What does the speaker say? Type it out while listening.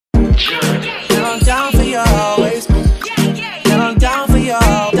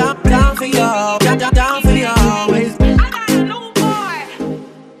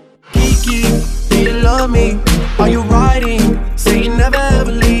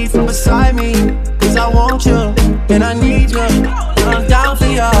and I need you, and I'm down for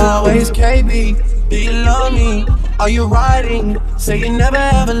you always. KB, do you love me? Are you riding? Say you never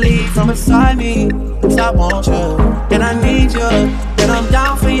ever leave from beside me. 'Cause I want you, and I need you, and I'm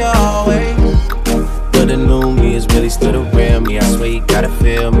down for you always. But the new me is really still the real me. I swear you gotta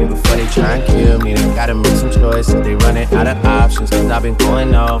feel me before they try and kill me. They gotta make some choices, they running out of options. 'Cause I've been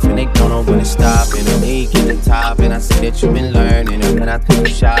going off and they don't know when to stop. And when you get the top, and I see that you've been learning. And when I take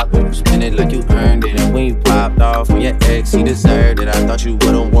you shopping, you spend it like you earned it. And when you popped off on your ex, he deserved it. I thought you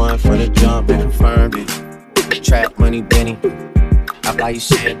would've won from the jump and confirmed it. Trap money, Benny. I buy you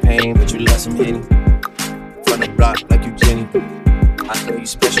champagne, but you love some Henny. From the block like you Jenny. I know you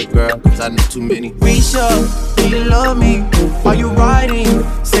special, girl, 'cause I know too many. Risha, do you love me? Are you riding?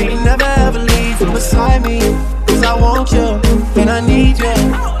 Say you never ever leave from beside me. 'Cause I want you, and I need you,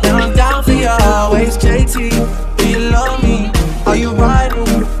 and I'm down for you always. JT, do you love me? Are you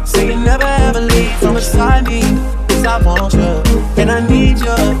riding? Say you never ever leave from beside me. 'Cause I want you, and I need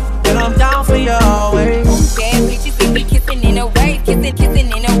you, and I'm down for you always. Damn, bitch, you see me kissing in a way, kissing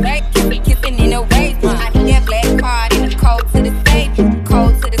in a way, kissing in a way. I need that black card in the code to the safe,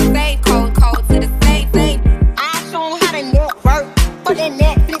 code to the safe, code to the safe. I show 'em how to network, for that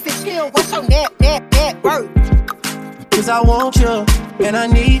Netflix and chill. What's your net worth? 'Cause I want you, and I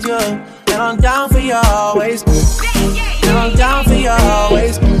need you, and I'm down for you always. And I'm down for you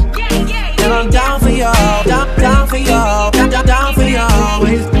always. And I'm down for you, down for you, down for you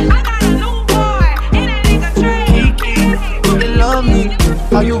always. Love me,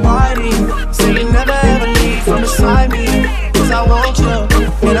 are you riding? Say you never ever leave from beside me. 'Cause I want you,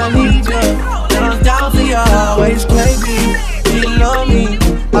 and I need you, and I'm down for you always. Baby, do you love me?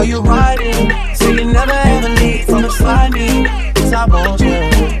 Are you riding? Say you never ever leave from beside me. 'Cause I want you,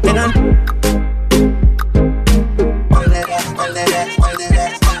 and I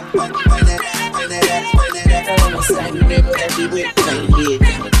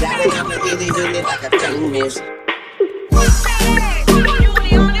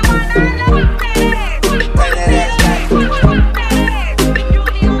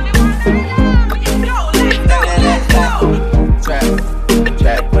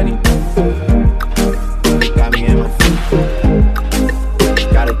Trap money, got me in my feet.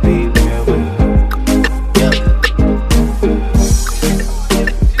 Gotta be real with me.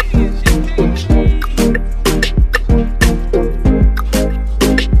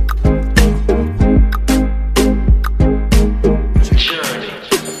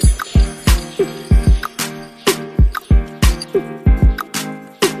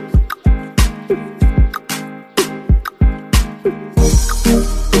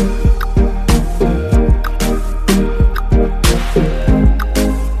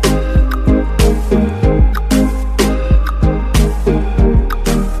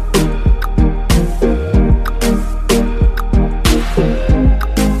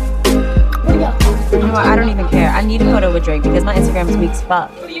 I need a photo with Drake because my Instagram is weak as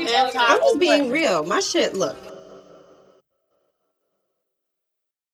fuck. I'm just being real. My shit, look,